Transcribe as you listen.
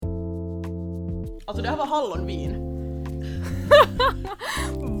Alltså det här var hallonvin.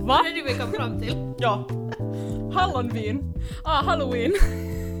 Va? Det är det vi kom fram till. Ja. Hallonvin. Halloween.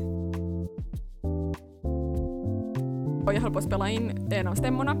 Och jag höll på att spela in en av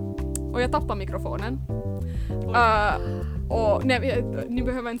stämmorna och jag tappade mikrofonen. Och nej, ni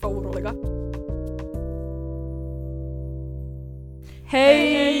behöver inte vara oroliga.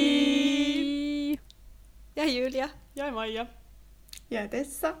 Hej! Jag är Julia. Jag är Maja. Jag är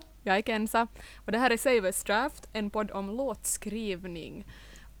Tessa. Jag är Kensa och det här är Savers Draft, en podd om låtskrivning.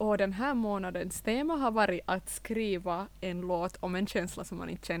 Och den här månadens tema har varit att skriva en låt om en känsla som man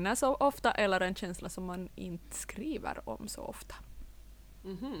inte känner så ofta eller en känsla som man inte skriver om så ofta.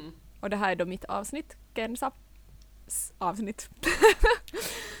 Mhm. Och det här är då mitt avsnitt, Kensas avsnitt.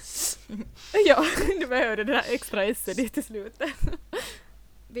 Ja, du behövde det där extra esset dit till slutet.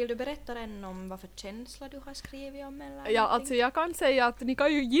 Vill du berätta än om vad för känsla du har skrivit om eller Ja, någonting? alltså jag kan säga att ni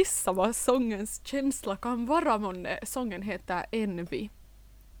kan ju gissa vad sångens känsla kan vara. Månne. Sången heter Envy.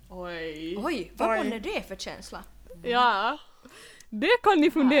 Oj. Oj, vad var det för känsla? Ja, det kan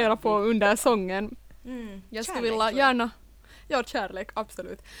ni fundera på under sången. Jag skulle Kärlek, vilja tror jag. gärna... Ja, kärlek,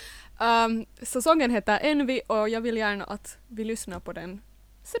 absolut. Så sången heter Envy och jag vill gärna att vi lyssnar på den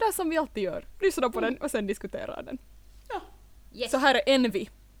sådär som vi alltid gör. Lyssna på den och sen diskuterar den. Yes. Så här är Envy.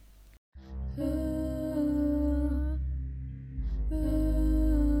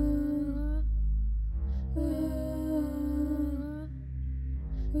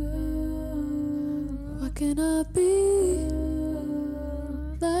 Why can I be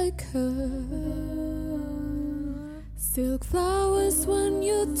like her? Silk flowers when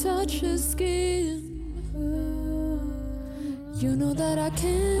you touch her skin. You know that I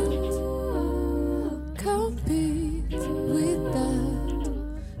can't compete with that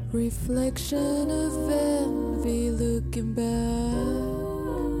reflection of envy looking back.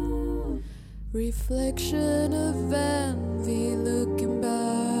 Reflection of envy looking back.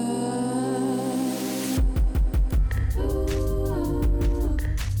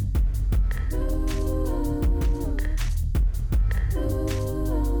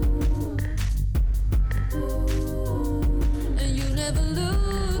 And you never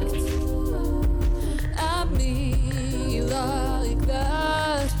looked at me like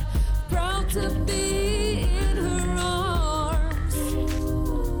that. Proud to be in her arms.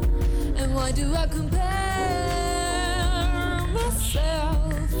 And why do I compare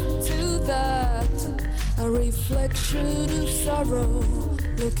myself to that? A reflection of sorrow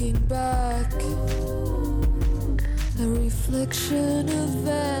looking back. A reflection of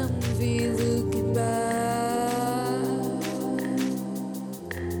envy looking back.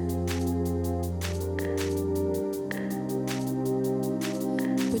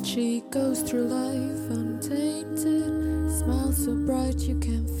 But she goes through life untainted, smiles so bright you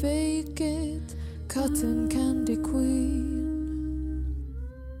can't fake it, cotton candy queen.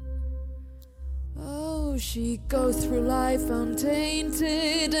 Oh, she goes through life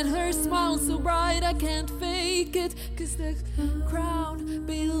untainted, and her smile so bright I can't fake it, 'cause the crown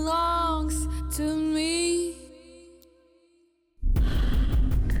belongs to me.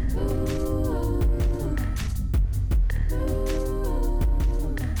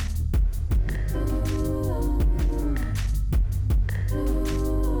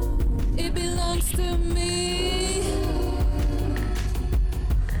 It belongs to me.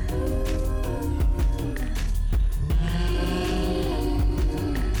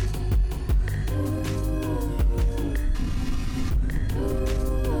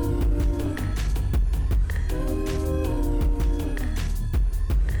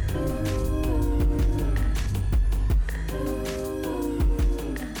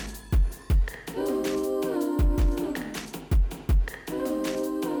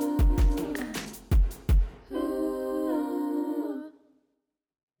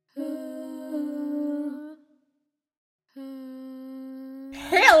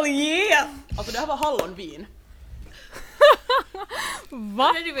 Hell yeah! Alltså det här var hallonvin.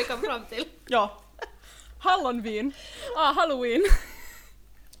 Va? Det är det vi kom fram till. Ja. Hallonvin. Halloween.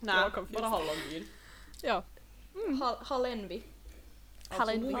 Nej, Jag kom bara hallonvin. Ja. Hallenvi.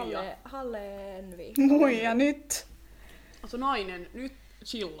 Hallenvi. Hallenvi. Muija nyt. Alltså nainen, nyt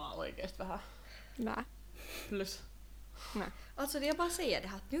chillaa oikeesti vähän. Nej. Plus. Alltså jag bara säger det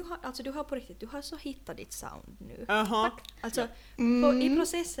här, att nu har, alltså du har på riktigt, du har så hittat ditt sound nu. Jaha. Alltså i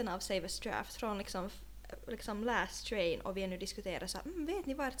processen av Savers Draft från liksom last train och vi nu diskuterar så här, vet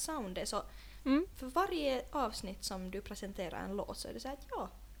ni vad ert sound är? Så för varje avsnitt som du presenterar en låt så är det så här att ja,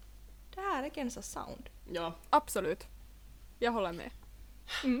 det här är Kensas sound. Ja. Absolut. Jag håller med.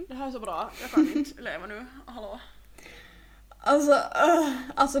 Det här är så bra. Jag kan inte leva nu. Hallå.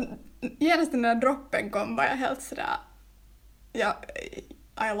 Alltså genast när droppen kom var jag helt sådär,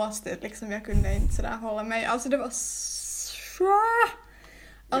 I lost it liksom, jag kunde inte sådär hålla mig. Alltså det var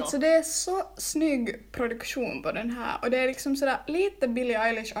alltså det är så snygg produktion på den här och det är liksom sådär lite Billie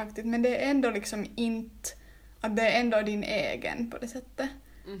Eilish-aktigt men det är ändå liksom inte att det är ändå din egen på det sättet.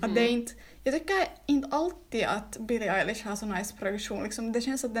 Att det är inte, jag tycker inte alltid att Billie Eilish har så nice produktion liksom, det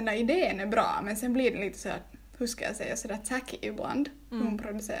känns att den där idén är bra men sen blir det lite sådär, hur ska jag säga, sådär tacky ibland hur hon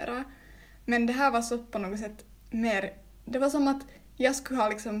producerar. Men det här var så på något sätt mer, det var som att jag skulle ha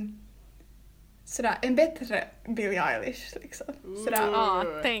liksom sådär en bättre Billie Eilish liksom.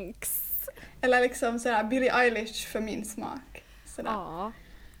 Sådär. Thanks. Eller liksom sådär Billie Eilish för min smak. Sådär.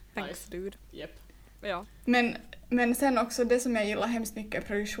 Thanks dude. Yep. Ja. Men sen också det som jag gillar hemskt mycket i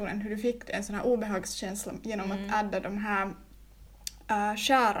produktionen, hur du fick en sån här obehagskänsla genom att adda de här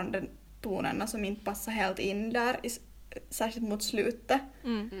skärande tonerna som inte passar helt in där, särskilt mot slutet.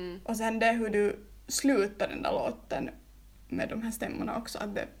 Och sen det hur du slutar den där låten med de här stämmorna också,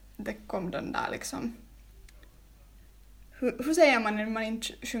 att det kom den där liksom... Hur säger man när man inte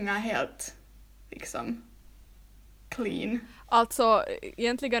sjunger helt liksom clean? Alltså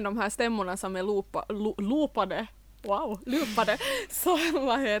egentligen de här stämmorna som är loopade, så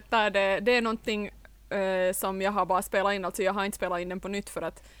vad heter det, det är någonting som jag har bara spelat in, alltså jag har inte spelat in den på nytt för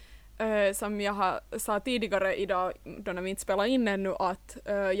att som jag sa tidigare idag då när vi inte spelade in ännu att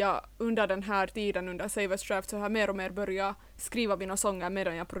jag under den här tiden under Savers Draft så har jag mer och mer börjat skriva mina sånger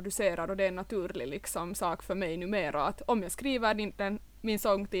medan jag producerar och det är en naturlig liksom sak för mig numera att om jag skriver min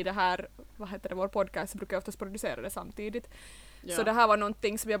sång till det här, vår podcast, så brukar jag oftast producera det samtidigt. Ja. Så det här var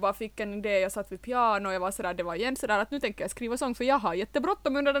någonting som jag bara fick en idé, jag satt vid piano och jag var sådär, det var igen sådär att nu tänker jag skriva sång för jag har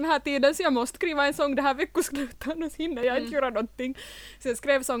jättebråttom under den här tiden så jag måste skriva en sång det här veckoslutet annars hinner jag inte göra någonting. Så jag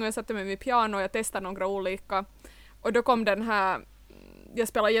skrev sången, jag satte mig vid piano och jag testade några olika och då kom den här, jag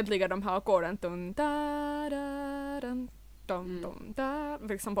spelade egentligen de här ackorden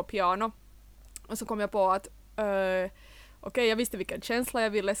liksom på piano och så kom jag på att okej, jag visste vilken känsla jag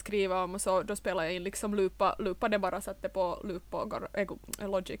ville skriva om och så då spelade jag in liksom loopa det bara, satte på loop på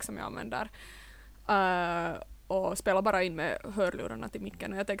Logic som jag använder och spelade bara in med hörlurarna till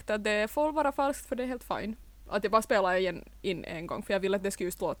micken och jag tänkte att det får vara falskt för det är helt fine. Att jag bara spelade in en gång för jag ville att det skulle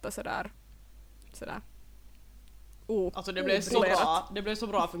just låta sådär. Alltså det blev så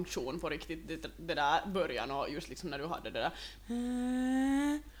bra funktion på riktigt det där början och just liksom när du hade det där.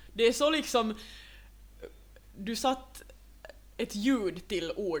 Det är så liksom du satt ett ljud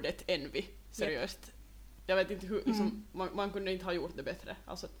till ordet envy, seriöst. Jag vet inte hur, liksom, man kunde inte ha gjort det bättre.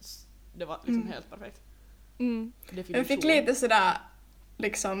 Alltså, det var liksom helt perfekt. Jag fick lite sådär,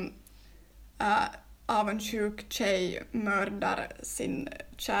 liksom, avundsjuk tjej mördar sin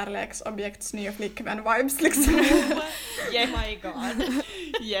kärleksobjekts nya flickvän-vibes, liksom. Oh my god.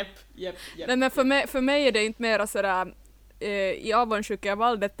 Japp. Men för mig är det inte mer sådär, i avundsjuka, jag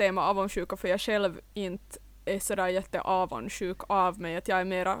valde ett tema avundsjuka för jag själv inte är sådär jätteavundsjuk av mig, att jag är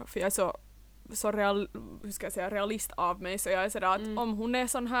mera, för jag är så realist av mig, så jag är sådär att om hon är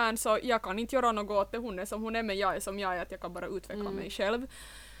sån här så jag kan inte göra något åt det, hon är som hon är men jag är som jag är, att jag kan bara utveckla mig själv.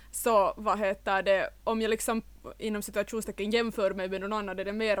 Så vad heter det, om jag liksom inom situationstecken jämför mig med någon annan, är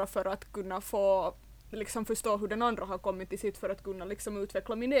det mera för att kunna få liksom förstå hur den andra har kommit till sitt för att kunna liksom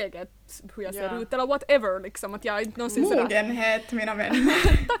utveckla min egen, hur jag ser ut eller whatever liksom, att jag inte någonsin mogenhet, mina vänner.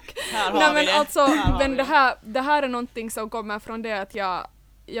 Tack. Nej men alltså, men det här är någonting som kommer från det att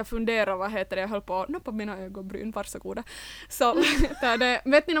jag funderar, vad heter det, jag höll på att nappa mina ögonbryn, varsågoda. Så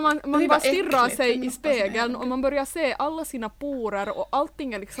vet ni när man bara stirrar sig i spegeln och man börjar se alla sina porer och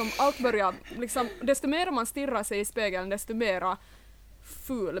allting är liksom, allt börjar liksom, desto mer man stirrar sig i spegeln desto mera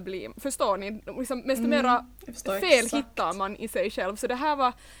ful blir. Förstår ni? Liksom, desto mera fel hittar man i sig själv. Så det här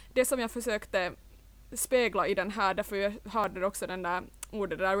var det som jag försökte spegla i den här, därför jag hade också den där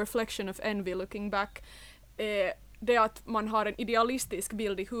ordet där, reflection of envy looking back. Det att man har en idealistisk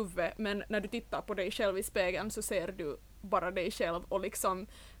bild i huvudet, men när du tittar på dig själv i spegeln så ser du bara dig själv och liksom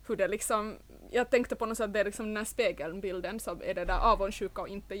hur det liksom, jag tänkte på något sätt att det är liksom den här spegelbilden som är det där avundsjuka och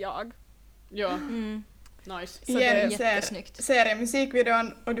inte jag. Ja. Nice. Så igen ser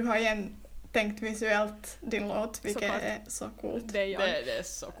musikvideon och du har igen tänkt visuellt din låt, vilket är så coolt. Det är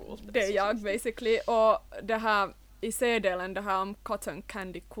så coolt. Det är jag basically, och det här i C-delen, det här om Cotton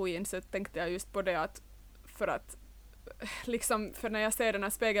Candy Queen, så tänkte jag just på det att för att liksom, för när jag ser den här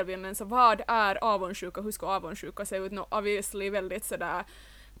spegelbilden så vad är avundsjuka, hur ska avundsjuka se ut? No, obviously väldigt sådär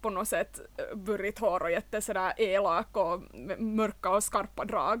på något sätt burrigt hår och jätte sådär elak och mörka och skarpa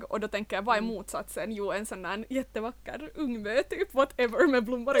drag. Och då tänker jag, vad är motsatsen? Jo, en sån där jättevacker ungmö typ, whatever, med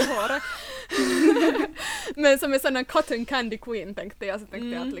blommor i håret. Men som en sån där cotton candy queen tänkte jag, så tänkte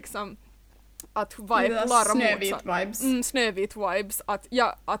jag att liksom att vad är klara Snövit-vibes. Snövit-vibes,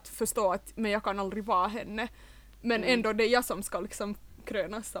 att förstå att men jag kan aldrig vara henne. Men ändå det är jag som ska liksom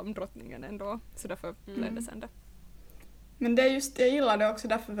krönas som drottningen ändå, så därför blev det sen det. Men det är just, jag gillar det också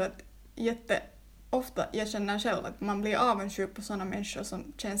därför för att ofta jag känner själv att man blir avundsjuk på sådana människor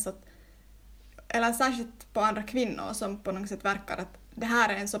som känns att, eller särskilt på andra kvinnor som på något sätt verkar att det här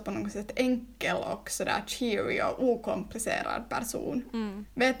är en så på något sätt enkel och sådär cheery och okomplicerad person.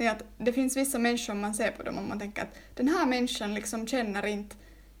 Vet ni att det finns vissa människor man ser på dem och man tänker att den här människan liksom känner inte,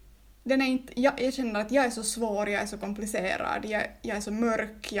 jag känner att jag är så svår, jag är så komplicerad, jag är så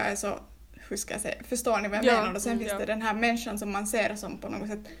mörk, jag är så, hur ska jag säga, förstår ni vad jag menar? Och sen finns det den här människan som man ser som på något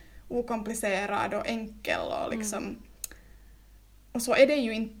sätt okomplicerad och enkel och liksom, och så är det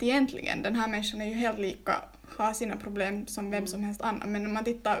ju inte egentligen. Den här människan är ju helt lika, har sina problem som vem som helst annan, men när man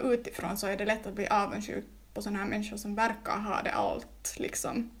tittar utifrån så är det lätt att bli avundsjuk på sådana här människor som verkar ha det allt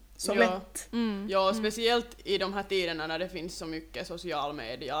liksom så lätt. Ja, speciellt i de här tiderna när det finns så mycket social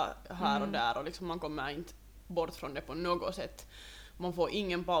media här och där och liksom man kommer inte bort från det på något sätt. Man får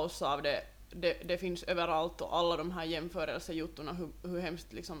ingen paus av det. Det finns överallt och alla de här jämförelsejuttorna, hur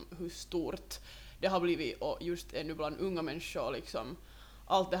hemskt liksom, hur stort det har blivit och just ännu bland unga människor liksom.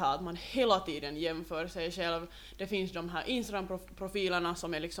 Allt det här att man hela tiden jämför sig själv. Det finns de här Instagram-profilerna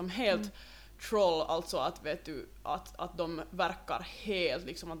som är liksom helt troll, alltså att vet du att de verkar helt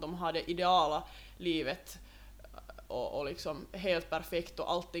liksom att de har det ideala livet och liksom helt perfekt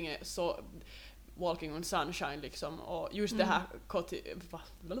och allting är så walking on sunshine liksom och just det här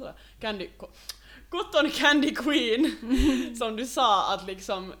Cotton Candy Queen som du sa att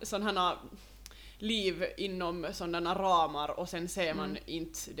liksom sådana liv inom sådana ramar och sen ser man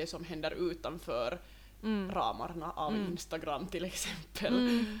inte det som händer utanför ramarna av Instagram till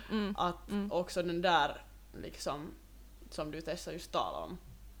exempel. Att också den där liksom som du Tessa just talade om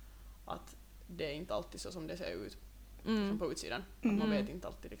att det är inte alltid så som det ser ut liksom på utsidan. Att man vet inte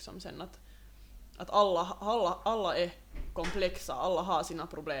alltid liksom sen att alla är komplexa, alla har sina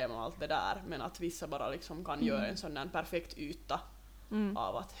problem och allt det där, men att vissa bara liksom kan göra en sån där perfekt yta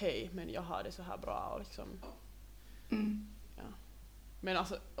av att hej, men jag har det så här bra och liksom ja. Men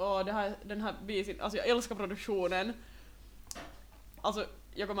alltså, den här bisen, alltså jag älskar produktionen. Alltså,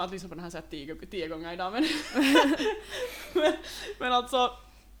 jag kommer att lyssna på den här 10 gånger idag, men alltså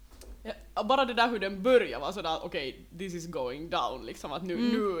bara det där hur den börjar var sådär okej, this is going down liksom att nu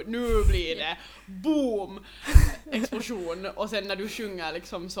blir det boom explosion och sen när du sjunger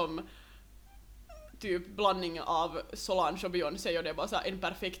liksom som typ blandning av Solange och Beyoncé och det är bara så en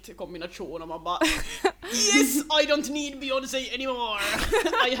perfekt kombination och man bara yes, I don't need Beyoncé anymore.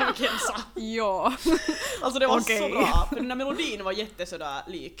 I have Kenza. Ja. Alltså det var så bra. För den där melodin var sådär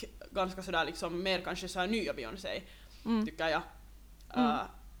lik, ganska sådär liksom mer kanske såhär nya Beyoncé tycker jag.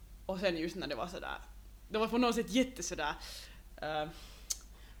 Och sen just när det var sådär, det var på något sätt sådär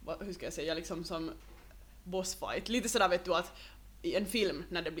hur ska jag säga, liksom som bossfight. Lite sådär vet du att i en film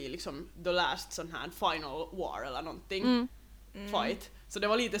när det blir liksom the last sån här final war eller någonting fight. Så det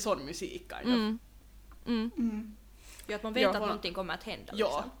var lite sån musik kind of. Ja, att man vet att någonting kommer att hända.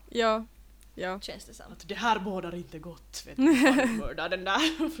 Ja. Liksom. Ja. Känns det sant. Att det här bådar inte gott, vet du, mördar den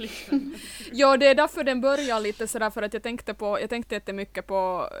där flickan. Ja, det är därför den börjar lite sådär, för att jag tänkte jättemycket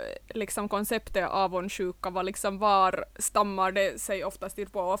på liksom konceptet avundsjuka, var stammar det sig oftast till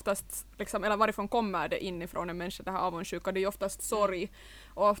på, oftast liksom, eller varifrån kommer det inifrån en människa, det här avundsjuka, det är ju oftast sorg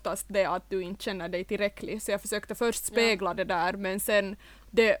och oftast det att du inte känner dig tillräcklig, så jag försökte först spegla det där, men sen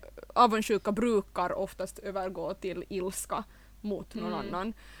det avundsjuka brukar oftast övergå till ilska mot någon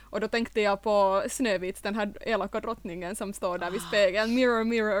annan. Och då tänkte jag på Snövit, den här elaka drottningen som står där vid spegeln, mirror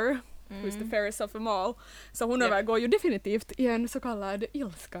mirror, who's the fairest of them all. Så hon övergår ju definitivt i en så kallad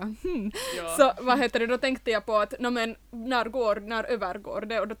ilska. Ja. Så då tänkte jag på att när övergår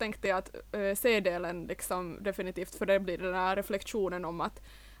det, och då tänkte jag att C-delen liksom definitivt, för det blir den här reflektionen om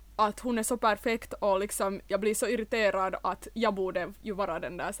att hon är så perfekt och liksom jag blir så irriterad att jag borde ju vara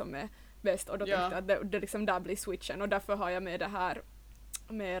den där som är bäst, och då tänkte jag att det liksom där blir switchen, och därför har jag med det här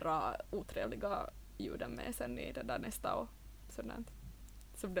mera otrevliga ljuden med sen i det där nästa och sådant.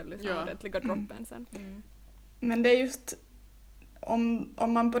 Så det blir liksom ordentliga droppen sen. Men det är just om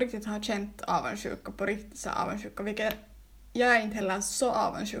man på riktigt har känt avundsjuka, på riktigt så avundsjuka, vilket jag är inte heller så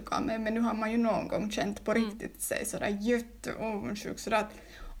avundsjuk av mig, men nu har man ju någon gång känt på riktigt sig sådär jätteavundsjuk, sådär att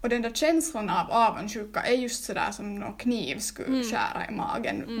Och den där känslan av avundsjuka är just sådär som någon kniv skulle skära i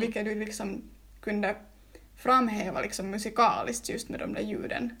magen, vilket du liksom kunde framhäva liksom musikaliskt just med de där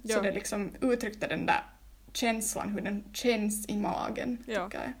ljuden. Ja. Så det liksom uttryckte den där känslan, hur den känns i magen, Ja.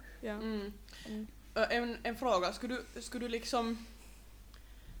 tycker jag. Ja. En fråga, skulle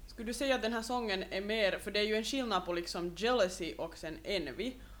du säga att den här sången är mer, för det är ju en skillnad på liksom jealousy och sen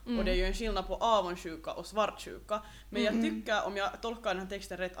envy, och det är ju en skillnad på avundsjuka och svartsjuka, men jag tycker, om jag tolkar den här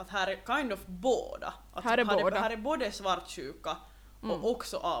texten rätt, att här är kind of båda. Att Här är båda. Här är både svartsjuka och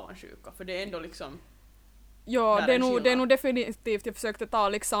också avundsjuka, för det är ändå liksom Ja, där det är, en nog, det är skillnad. nog definitivt, jag försökte ta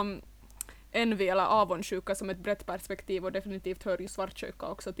liksom envy eller avundsjuka som ett brett perspektiv, och definitivt hör ju svartsjuka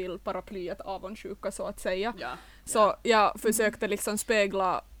också till paraplyet avundsjuka så att säga. ja. Så jag försökte liksom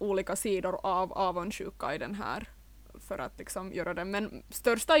spegla olika sidor av avundsjuka i den här för att liksom göra det. Men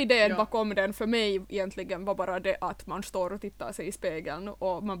största idén bakom den för mig egentligen var bara det att man står och tittar sig i spegeln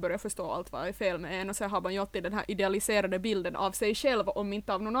och man börjar förstå allt vad är fel med en, och så har man ju alltid den här idealiserade bilden av sig själv, om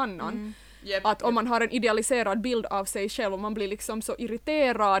inte av någon annan. Japp, Att om man har en idealiserad bild av sig själv och man blir liksom så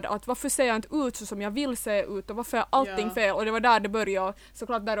irriterad att varför ser jag inte ut så som jag vill se ut och varför är allting Ja. fel, och det var där det började,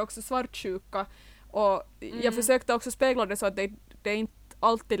 såklart där är också svartsjuka, och jag försökte också spegla det så att det är inte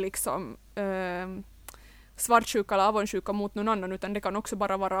alltid liksom svartsjuka eller avundsjuka mot någon annan, utan det kan också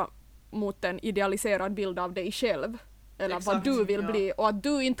bara vara mot en idealiserad bild av dig själv eller Exakt, vad du vill ja. bli, och att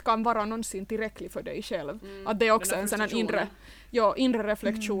du inte kan vara någonsin tillräcklig för dig själv. Att det är också Den där en sån här frustrationen. inre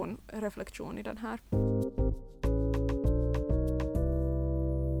reflektion i den här.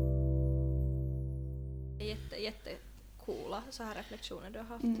 Jättecoola så här reflektioner du har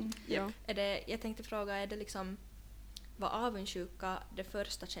haft. Ja. Jag tänkte fråga, är det liksom, var avundsjuka det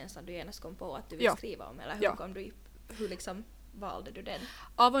första känslan du genast kom på att du vill Ja. skriva om, eller Ja. hur liksom valde du den?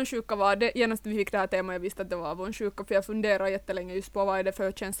 Avundsjuka var det, genast vi fick det här temat, jag visste att det var avundsjuka, för jag funderade jättelänge just på vad är det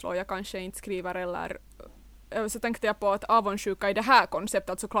för känslor jag kanske inte skriver, eller så tänkte jag på att avundsjuka i det här konceptet,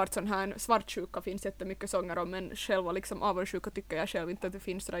 att såklart sån här svartsjuka finns jättemycket sånger om, men själva liksom avundsjuka tycker jag själv inte att det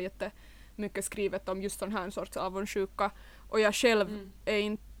finns sådär jättemycket skrivet om just sån här sorts avundsjuka, och jag själv är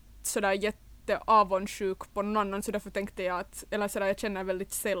inte sådär jätteavundsjuk på någon annan, så därför tänkte jag att, eller sådär, jag känner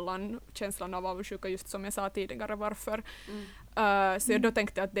väldigt sällan känslan av avundsjuka, just som jag sa tidigare varför. Så då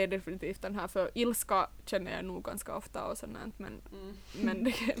tänkte jag att det är definitivt den här, för ilska känner jag nog ganska ofta och sånt, men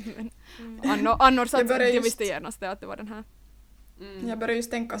annars att jag visste genast det, att det var den här. Jag börjar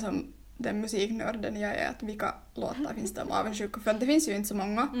just tänka som den musiknörden jag är, att vilka låtar finns det om avundsjuka, för att det finns ju inte så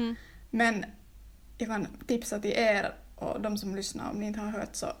många, men jag kan tipsa till er och de som lyssnar om ni inte har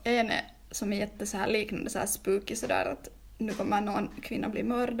hört, så en är som är jätte så här liknande så här spooky sådär att nu kommer någon kvinna bli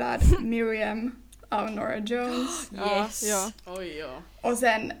mördad, Miriam av Norah Jones. Yes. Ja. Oj, ja. Och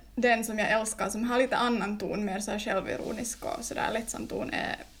sen den som jag älskar som har lite annan ton, mer så här självironisk och sådär lättsam ton,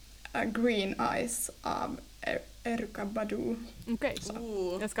 är Green Eyes av Erykah Badu. Okej,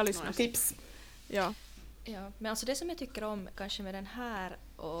 jag ska lyssna. nice. Tips. Ja. Ja, men alltså det som jag tycker om kanske med den här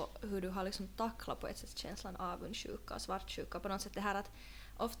och hur du har liksom tacklat på ett sätt känslan avundsjuka och svartsjuka på något sätt, det här att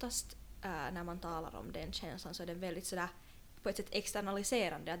oftast när man talar om den känslan så är den väldigt sådär på ett sätt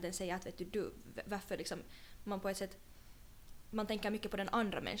externaliserande, att den säger att vet du varför liksom man på ett sätt man tänker mycket på den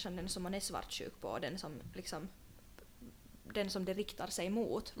andra människan, den som man är svartsjuk på, den som liksom den som det riktar sig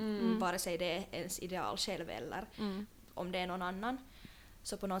mot, vare sig det är ens ideal själv eller om det är någon annan.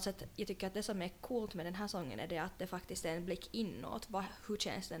 Så på något sätt, jag tycker att det som är coolt med den här sången är det att det faktiskt är en blick inåt. Hur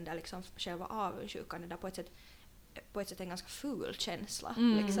känns den där liksom själva avundsjukan? Det där på ett sätt en ganska ful känsla.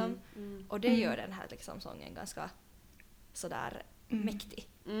 Liksom. Och det gör den här liksom, sången ganska sådär mäktig.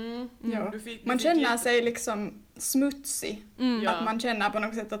 Ja. Du Man fick känner sig liksom smutsig. Ja. Att man känner på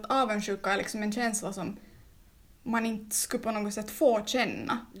något sätt att avundsjuka är liksom en känsla som man inte skulle på något sätt få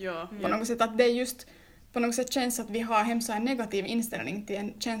känna. Ja. På något sätt att det är just på något sätt känns att vi har hemskt en negativ inställning till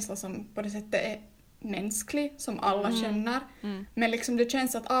en känsla som på det sättet är mänsklig, som alla känner. Men liksom det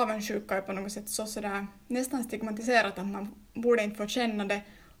känns att avundsjuka är på något sätt sådär nästan stigmatiserat, att man borde inte få känna det,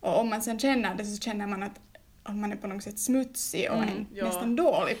 och om man sen känner det så känner man att man är på något sätt smutsig och en nästan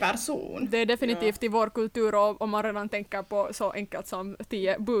dålig person. Det är definitivt i vår kultur, och om man redan tänker på så enkelt som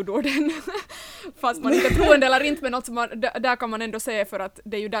 10 budorden, fast man inte är troende eller inte, men alltså där kan man ändå se, för att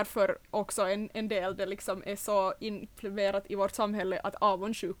det är ju därför också en del det liksom är så implementerat i vårt samhälle att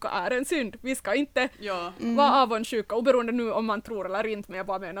avundsjuka är en synd. Vi ska inte vara avundsjuka, oberoende nu om man tror eller inte, men jag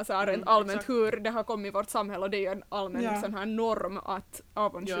bara menar så här rent allmänt exakt. hur det har kommit i vårt samhälle, och det är ju en allmän sån här norm att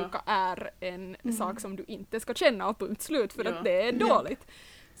avundsjuka är en sak som du inte ska känna, och punkt slut, för att det är dåligt.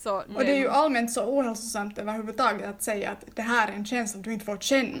 Så, Och det är ju allmänt så ohälsosamt överhuvudtaget att säga att det här är en känsla du inte får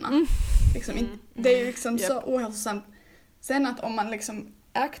känna. Liksom det är ju liksom så ohälsosamt. Sen att om man liksom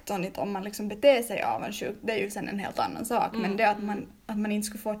act on it om man liksom beter sig avundsjukt, det är ju sen en helt annan sak. Men det att man inte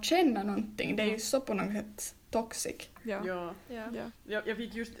skulle få känna någonting, det är ju så på något sätt toxic. Ja. Ja. Jag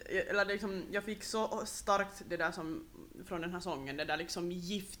fick just, eller liksom, jag fick så starkt det där som från den här sången, det där liksom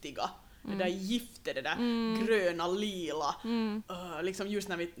giftiga, det där giftet, det där gröna, lila, liksom just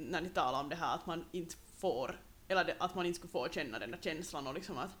när ni talar om det här att man inte får, eller att man inte skulle få känna den där känslan och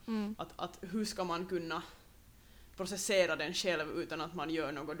liksom att hur ska man kunna processera den själv utan att man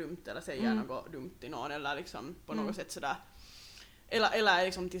gör något dumt eller säger något dumt till någon eller liksom på något sätt sådär. Eller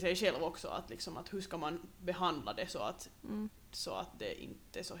liksom till sig själv också, att, liksom, att hur ska man behandla det så att det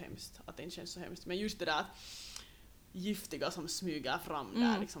inte är så hemskt, att det inte känns så hemskt. Men just det där giftiga som smyger fram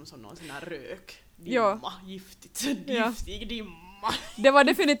där liksom som någon sån här rök, dimma, giftig dimma. Det var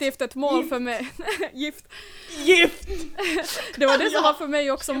definitivt ett mål för mig. Gift! Det var det som var för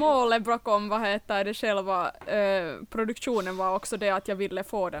mig också målet bakom det själva produktionen var också det att jag ville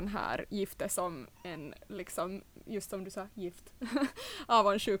få den här giftet som en liksom, just som du sa, gift.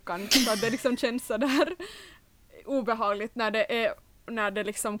 Avundsjukan. Så att det liksom känns så där obehagligt när det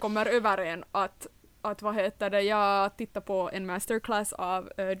liksom kommer över en att jag tittar på en masterclass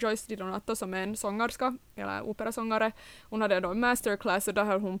av Joyce DiDonato som är en sångerska, eller operasångare. Hon hade då en masterclass och där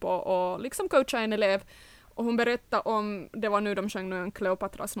höll hon på och liksom coacha en elev. Och hon berättade om, det var nu de sjöng en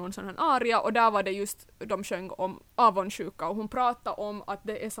Kleopatras någon sån här aria och där var det just, de sjöng om avundsjuka och hon pratade om att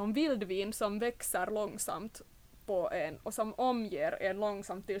det är som vildvin som växer långsamt på en och som omger en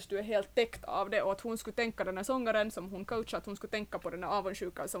långsamt tills du är helt täckt av det och att hon skulle tänka, den här sångaren som hon coachade, att hon skulle tänka på den här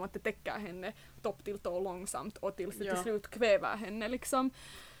avundsjukan som att det täcker henne topp till tå långsamt och tills det till slut kväver henne liksom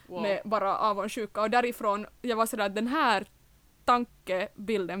med bara avundsjuka och därifrån jag var sådär att den här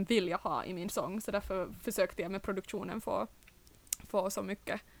tankebilden vill jag ha i min sång så därför försökte jag med produktionen få så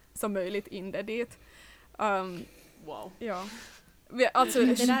mycket som möjligt in det dit. Wow. Ja. Alltså,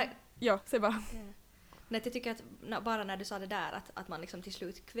 ja, säg bara. Jag tycker att bara när du sa det där att man liksom till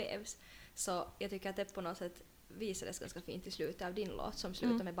slut kvävs så jag tycker att det på något sätt visades ganska fint i slutet av din låt som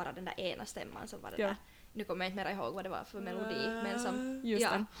slutar med bara den där ena stämman som var det där. Nu kommer jag inte mer ihåg vad det var för melodi men som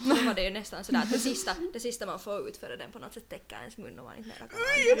då var det ju nästan sådär att det sista man får ut för den på något sätt täcker ens mun och man inte mer kan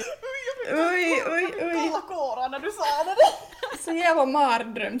Kolla kåra när du sa det. Så jävla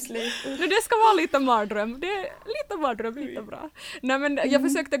mardrömslikt. Det ska vara lite mardröm. Det är lite mardröm, lite bra. Nej men jag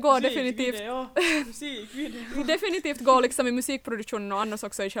försökte gå definitivt gå liksom i musikproduktionen och annars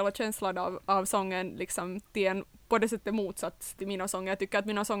också i själva känslan av sången liksom till en på det sättet motsats till mina sånger. Jag tycker att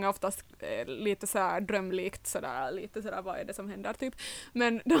mina sånger oftast är lite så här drömlikt sådär, lite sådär vad är det som händer typ.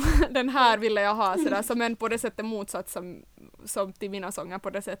 Men den här ville jag ha sådär som en på det sättet motsats som till mina sånger på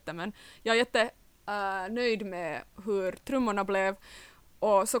det sättet. Men jag är jättenöjd med hur trummorna blev.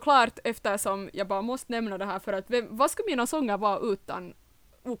 Och såklart eftersom jag bara måste nämna det här för att vad skulle mina sånger vara utan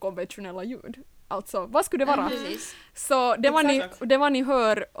okonventionella ljud? Alltså, vad skulle det vara? Så det var ni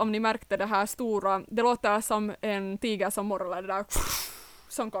hör om ni märkte det här stora, det låter som en tiger som morrar det där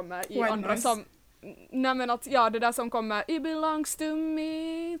som kommer i andra som nej men att det där som kommer it belongs to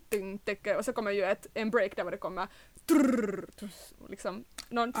me och så kommer ju en break där det kommer liksom.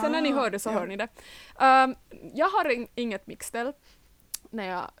 Sen när ni hör det så hör ni det. Jag har inget mixställ när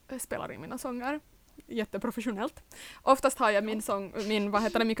jag spelar in mina sånger. Jätteprofessionellt. Oftast har jag min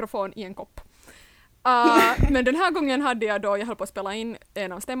mikrofon i en kopp. Men den här gången hade jag höll på att spela in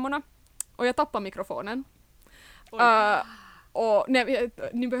en av stämmorna och jag tappade mikrofonen. Och nej,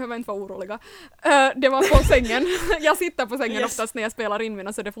 ni behöver inte vara oroliga. Det var på sängen. Jag sitter på sängen oftast när jag spelar in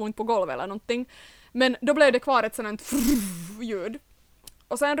mina så det får inte på golvet eller någonting. Men då blev det kvar ett sådant ljud.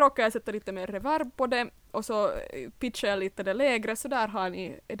 Och sen råkade jag sätta lite mer reverb på det och så pitchar jag lite det lägre så där har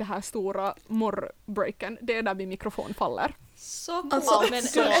ni det här stora morrbreaken. Det är där min mikrofon faller. Så cool, alltså, men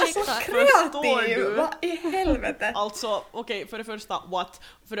så kreativ! Vad i helvete? Alltså, okej, för det första, what?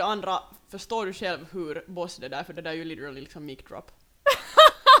 För det andra, förstår du själv hur boss det där, för det där är ju literally liksom mic drop.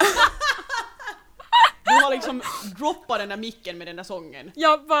 Du har liksom droppat den där micken med den där sången.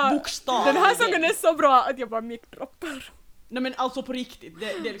 Bokstavligen. Den här sången är så bra att jag bara mic droppar. Nej men alltså på riktigt,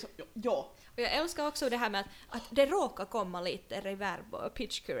 det är liksom, ja. Och jag älskar också det här med att det råkar komma lite reverb och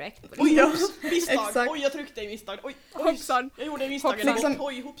pitch correct. Oj, misstag! Oj, jag tryckte i misstag. Oj, hoppsan. Jag gjorde misstag. Liksom,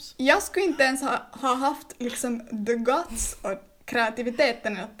 oj, hopps. Jag skulle inte ens ha haft liksom the guts och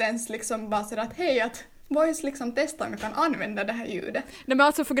kreativiteten att ens liksom bara säga att hej, att voice liksom testa om jag kan använda det här ljudet. Nej men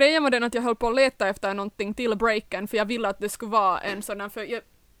alltså för grejen var den att jag höll på att leta efter någonting till breaken för jag ville att det skulle vara en sådan för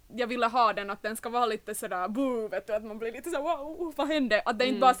jag ville ha den att den ska vara lite sådär boo, vet du, att man blir lite så wow, vad hände? Att det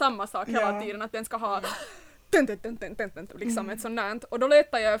inte bara samma sak hela tiden, att den ska ha liksom ett sånt där. Och då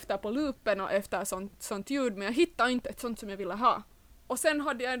letade jag efter på loopen och efter sånt ljud, men jag hittade inte ett sånt som jag ville ha. Och sen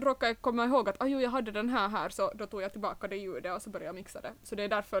hade jag råkat komma ihåg att jag hade den här så då tog jag tillbaka det ljudet och så började jag mixa det. Så det är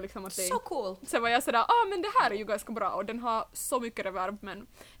därför liksom att det... Så cool! Sen var jag sådär, men det här är ju ganska bra och den har så mycket reverb, men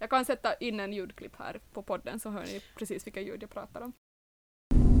jag kan sätta in en ljudklipp här på podden så hör ni precis vilka ljud jag pratar om.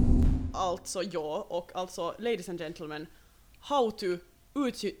 Alltså och alltså ladies and gentlemen, how to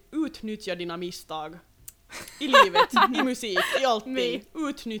utnyttja dina misstag i livet, i musik, i allting.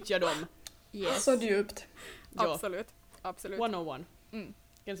 Utnyttja dem. Yes. Så djupt. Ja. Absolut. 101.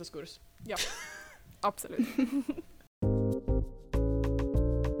 Gensas kurs. Ja, absolut.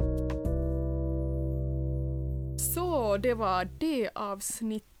 Så det var det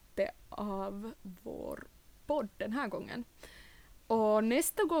avsnittet av vår podd den här gången. Och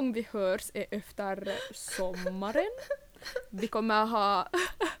nästa gång vi hörs är efter sommaren. Vi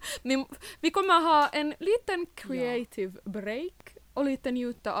kommer ha en liten creative break och lite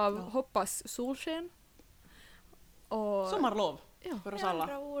njuta av hoppas solsken. Och Sommarlov ja. för oss Med alla.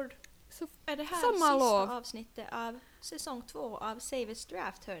 andra ord Så är det här sommarlov. sista avsnittet av säsong 2 av Savers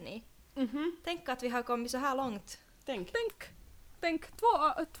Draft, hörni. Mhm. Tänk att vi har kommit så här långt. Tänk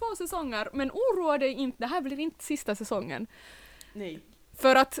två säsonger, men oroa dig inte, det här blir inte sista säsongen. Nej.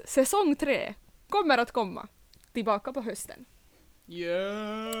 För att säsong 3 kommer att komma tillbaka på hösten.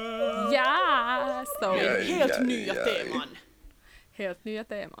 Yeah. Ja, så Helt nya teman. helt nya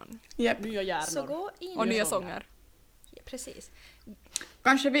teman. Japp. Nya hjärnor. Så gå in Och nya sånger. sånger. Ja, precis.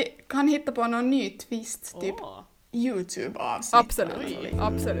 Kanske vi kan hitta på någon ny twist, typ Åh. YouTube-avsnitt. Absolut,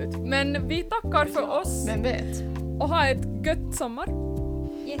 absolut. Men vi tackar för oss Vem vet? och ha ett gött sommar.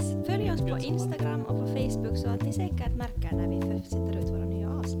 Yes, följ oss på Instagram och på Facebook så att ni säkert märker när vi sätter ut våra nya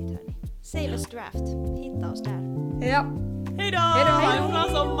avsnitt, hörni. Savers Draft, hitta oss där. Ja. Hejdå! Hejdå! Ha en bra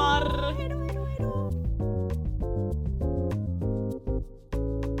sommar!